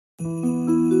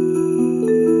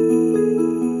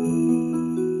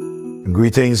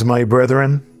Greetings, my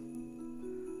brethren.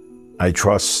 I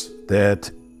trust that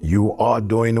you are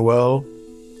doing well.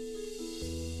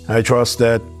 I trust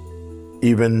that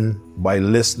even by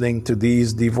listening to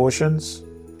these devotions,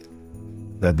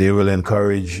 that they will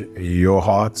encourage your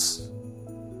hearts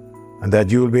and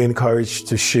that you will be encouraged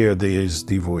to share these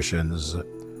devotions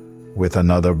with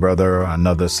another brother,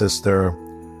 another sister,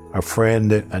 a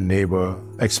friend, a neighbor,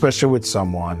 especially with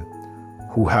someone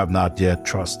who have not yet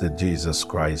trusted Jesus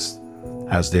Christ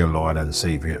as their Lord and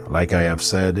Savior. Like I have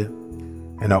said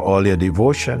in our earlier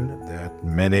devotion, that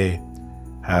many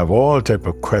have all type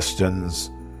of questions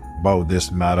about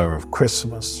this matter of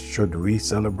Christmas. Should we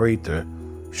celebrate or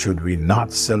should we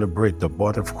not celebrate the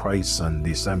birth of Christ on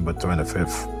December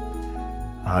 25th?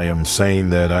 I am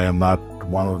saying that I am not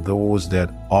one of those that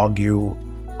argue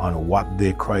on what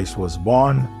day Christ was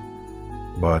born,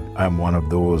 but I'm one of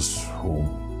those who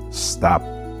stop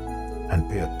and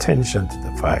pay attention to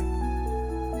the fact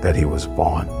that he was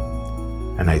born.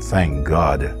 And I thank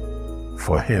God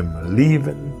for him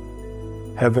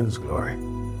leaving heaven's glory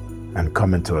and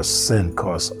coming to a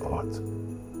sin-cursed earth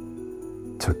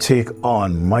to take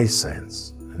on my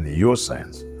sins and your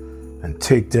sins and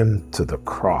take them to the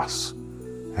cross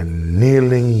and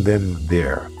nailing them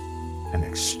there in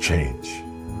exchange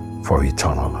for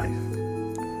eternal life.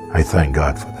 I thank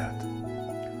God for that.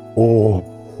 Oh,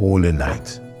 holy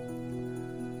night.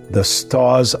 The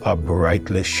stars are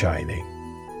brightly shining.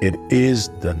 It is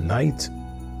the night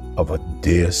of a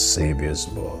dear Savior's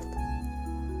birth.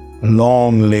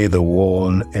 Long lay the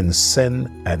world in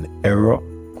sin and error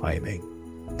pining,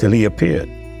 till he appeared,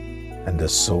 and the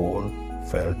soul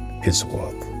felt his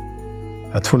worth.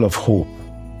 At full of hope,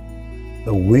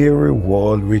 the weary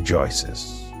world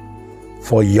rejoices,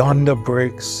 for yonder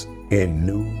breaks a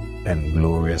new and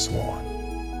glorious morn.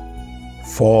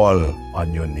 Fall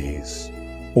on your knees.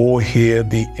 Oh, hear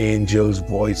the angels'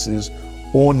 voices.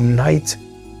 O night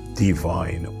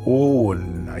divine, O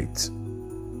night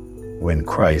when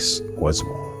Christ was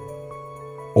born.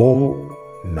 O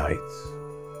night,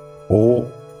 O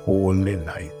holy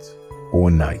night, O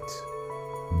night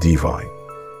divine.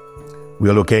 We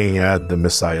are looking at the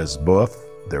Messiah's birth,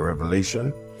 the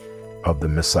revelation of the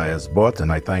Messiah's birth,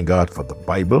 and I thank God for the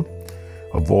Bible.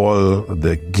 Of all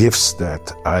the gifts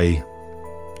that I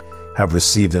have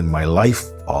received in my life,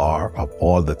 or of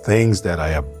all the things that I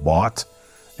have bought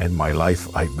in my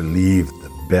life, I believe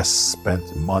the best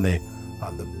spent money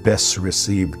and the best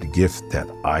received gift that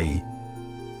I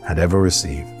had ever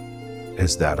received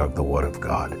is that of the Word of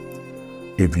God.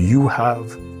 If you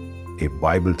have a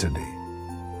Bible today,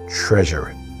 treasure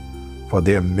it. For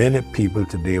there are many people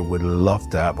today who would love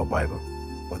to have a Bible,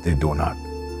 but they do not.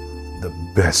 The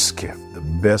best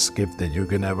gift that you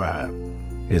can ever have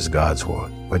is God's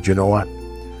Word. But you know what?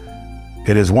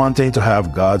 It is one thing to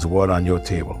have God's Word on your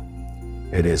table.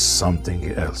 It is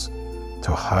something else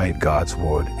to hide God's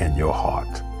Word in your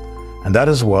heart. And that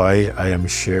is why I am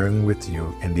sharing with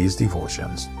you in these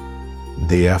devotions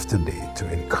day after day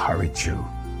to encourage you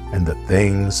in the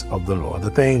things of the Lord,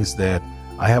 the things that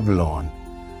I have learned.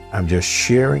 I'm just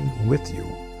sharing with you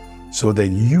so that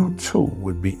you too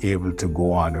would be able to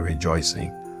go on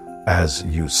rejoicing as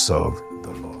you serve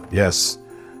the Lord. Yes,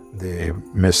 the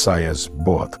Messiah's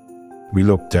birth. We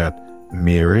looked at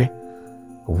Mary.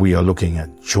 We are looking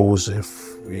at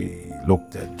Joseph. We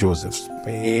looked at Joseph's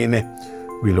pain.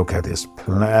 We look at his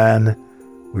plan.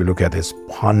 We look at his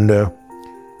ponder.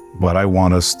 But I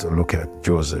want us to look at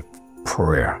Joseph's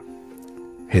prayer.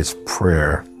 His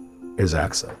prayer is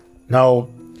answered. Now,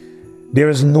 there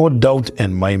is no doubt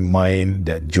in my mind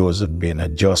that Joseph, being a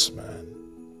just man,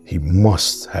 he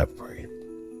must have prayed.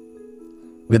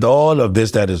 With all of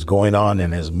this that is going on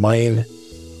in his mind,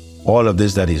 all of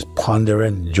this that he's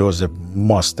pondering, Joseph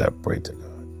must have prayed to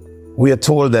God. We are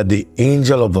told that the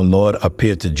angel of the Lord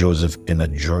appeared to Joseph in a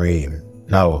dream.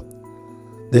 Now,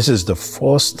 this is the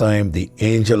first time the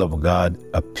angel of God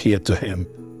appeared to him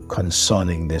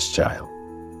concerning this child.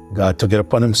 God took it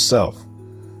upon himself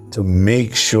to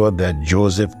make sure that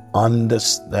Joseph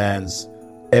understands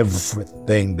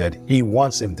everything that he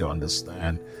wants him to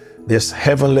understand. This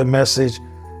heavenly message,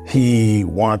 he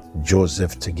wants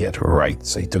Joseph to get right.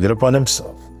 So he took it upon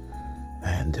himself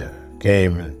and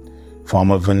came in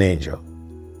form of an angel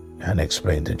and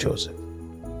explained to Joseph.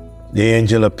 The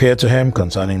angel appeared to him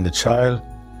concerning the child,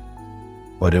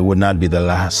 but it would not be the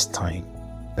last time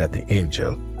that the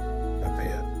angel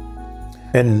appeared.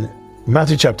 In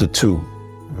Matthew chapter 2,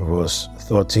 verse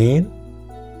 13,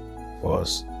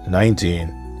 verse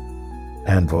 19,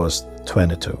 and verse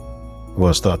 22.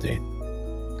 Verse 13.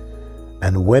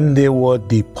 And when they were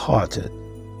departed,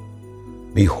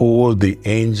 behold, the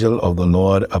angel of the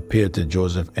Lord appeared to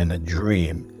Joseph in a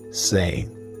dream, saying,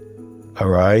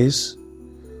 Arise,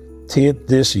 take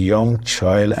this young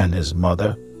child and his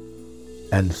mother,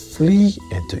 and flee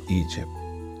into Egypt,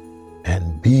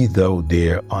 and be thou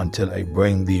there until I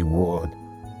bring thee word,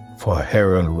 for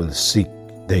Herod will seek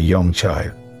the young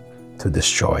child to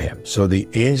destroy him. So the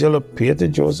angel appeared to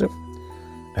Joseph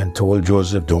and told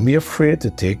Joseph, don't be afraid to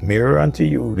take Mary unto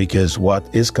you, because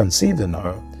what is conceived in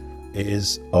her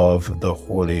is of the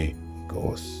Holy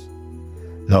Ghost.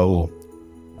 Now,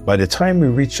 by the time we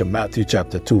reach Matthew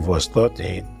chapter 2, verse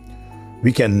 13,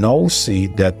 we can now see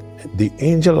that the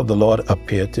angel of the Lord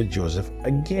appeared to Joseph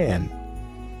again.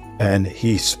 And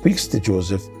he speaks to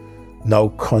Joseph now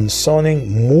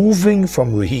concerning moving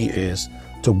from where he is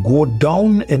to go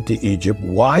down into Egypt.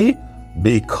 Why?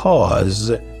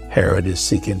 Because Herod is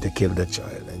seeking to kill the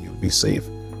child, and you'll be safe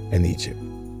in Egypt.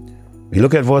 We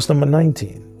look at verse number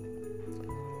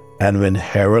 19. And when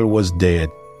Herod was dead,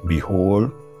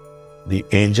 behold, the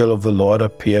angel of the Lord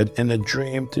appeared in a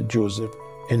dream to Joseph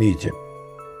in Egypt.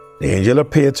 The angel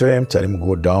appeared to him, tell him,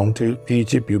 go down to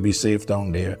Egypt, you'll be safe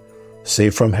down there,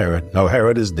 safe from Herod. Now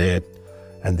Herod is dead,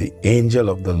 and the angel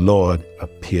of the Lord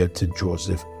appeared to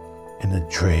Joseph in a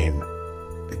dream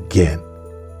again.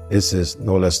 This is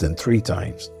no less than 3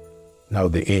 times. Now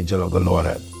the angel of the Lord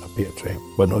had appeared to him.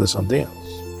 But notice something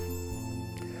else.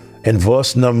 In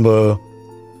verse number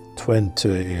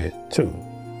 22,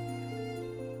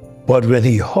 but when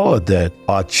he heard that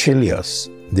Archelaus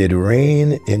did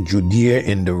reign in Judea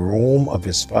in the room of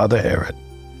his father Herod,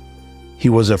 he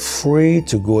was afraid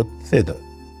to go thither.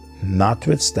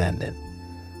 Notwithstanding,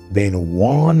 being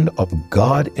warned of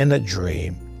God in a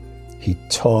dream, he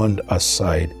turned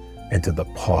aside into the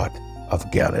part of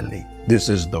Galilee. This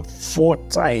is the 4th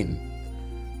time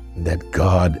that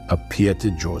God appeared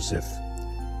to Joseph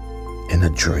in a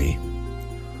dream.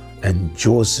 And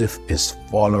Joseph is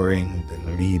following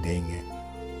the leading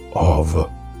of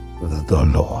the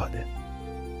Lord.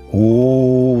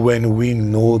 Oh, when we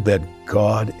know that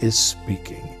God is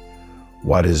speaking,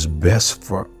 what is best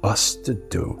for us to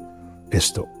do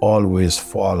is to always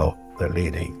follow the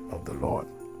leading of the Lord.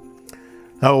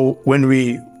 Now, when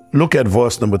we look at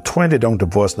verse number 20 down to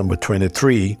verse number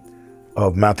 23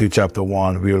 of Matthew chapter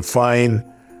 1, we will find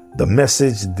the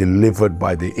message delivered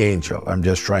by the angel. I'm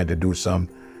just trying to do some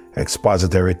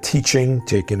expository teaching,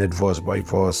 taking it verse by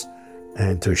verse,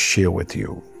 and to share with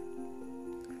you.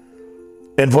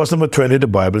 In verse number 20, the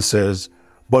Bible says,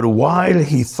 but while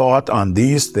he thought on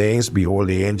these things, behold,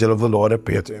 the angel of the Lord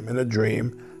appeared to him in a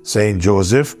dream, saying,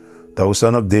 Joseph, thou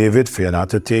son of David, fear not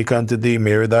to take unto thee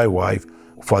Mary thy wife,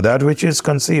 for that which is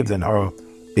conceived in her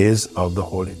is of the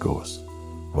Holy Ghost.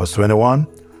 Verse 21,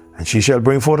 and she shall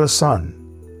bring forth a son,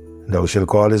 and thou shalt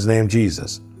call his name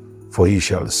Jesus, for he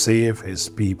shall save his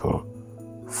people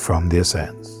from their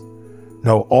sins.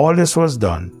 Now all this was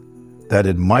done, that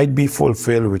it might be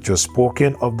fulfilled which was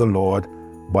spoken of the Lord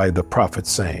by the prophet,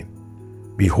 saying,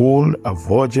 behold, a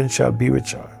virgin shall be with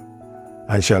child,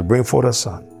 and shall bring forth a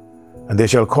son, and they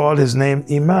shall call his name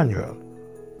Emmanuel,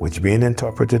 which being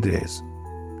interpreted is,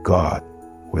 God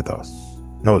with us.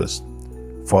 Notice,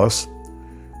 first,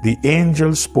 the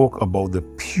angel spoke about the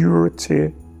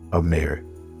purity of Mary.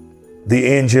 The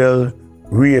angel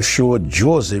reassured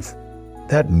Joseph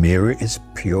that Mary is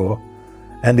pure,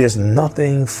 and there's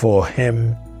nothing for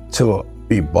him to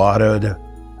be bothered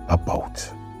about.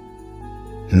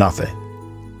 Nothing.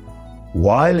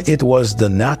 While it was the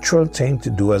natural thing to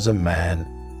do as a man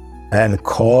and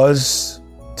cause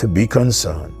to be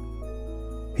concerned,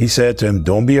 he said to him,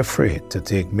 don't be afraid to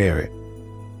take Mary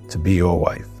to be your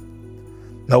wife.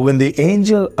 Now, when the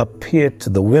angel appeared to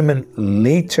the women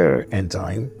later in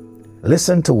time,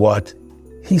 listen to what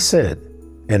he said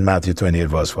in Matthew 28,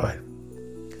 verse 5.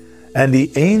 And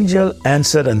the angel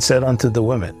answered and said unto the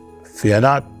women, fear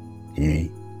not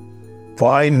ye,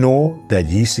 for I know that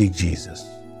ye seek Jesus,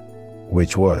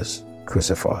 which was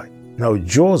crucified. Now,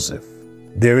 Joseph,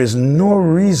 there is no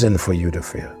reason for you to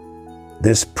fear.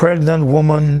 This pregnant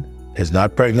woman is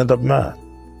not pregnant of man,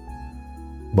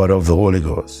 but of the Holy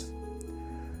Ghost.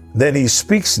 Then he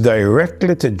speaks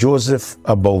directly to Joseph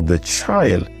about the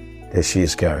child that she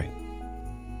is carrying.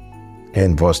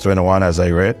 In verse 21, as I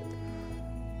read,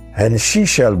 and she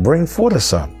shall bring forth a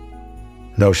son.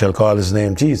 Thou shalt call his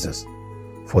name Jesus,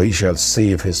 for he shall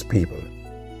save his people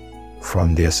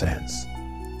from their sins.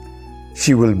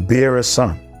 She will bear a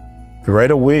son.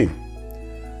 Right away,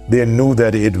 they knew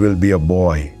that it will be a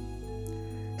boy.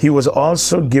 He was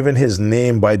also given his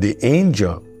name by the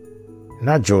angel,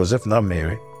 not Joseph, not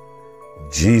Mary,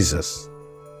 Jesus.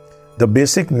 The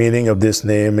basic meaning of this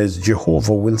name is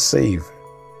Jehovah will save.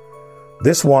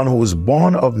 This one who is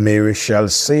born of Mary shall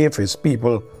save his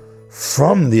people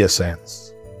from their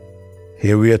sins.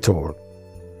 Here we are told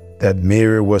that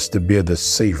Mary was to be the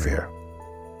Savior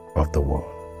of the world.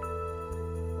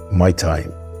 My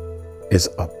time is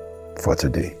up for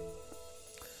today.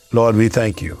 Lord, we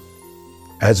thank you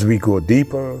as we go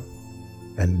deeper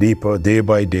and deeper day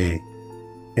by day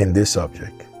in this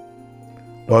subject.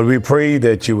 Lord, we pray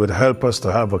that you would help us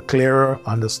to have a clearer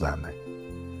understanding.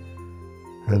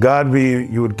 And God,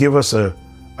 you would give us a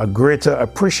greater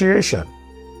appreciation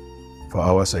for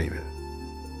our Savior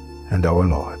and our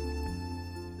Lord.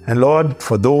 And Lord,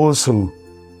 for those who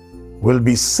will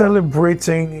be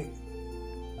celebrating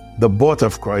the birth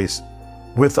of Christ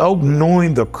without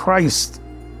knowing the Christ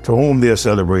to whom they are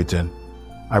celebrating,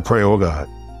 I pray, oh God,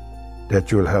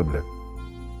 that you will help them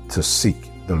to seek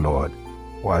the Lord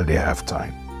while they have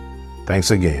time.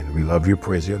 Thanks again. We love you,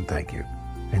 praise you, and thank you.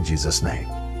 In Jesus' name,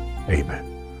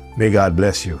 amen. May God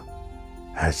bless you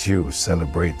as you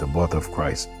celebrate the birth of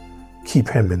Christ. Keep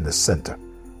him in the center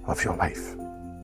of your life.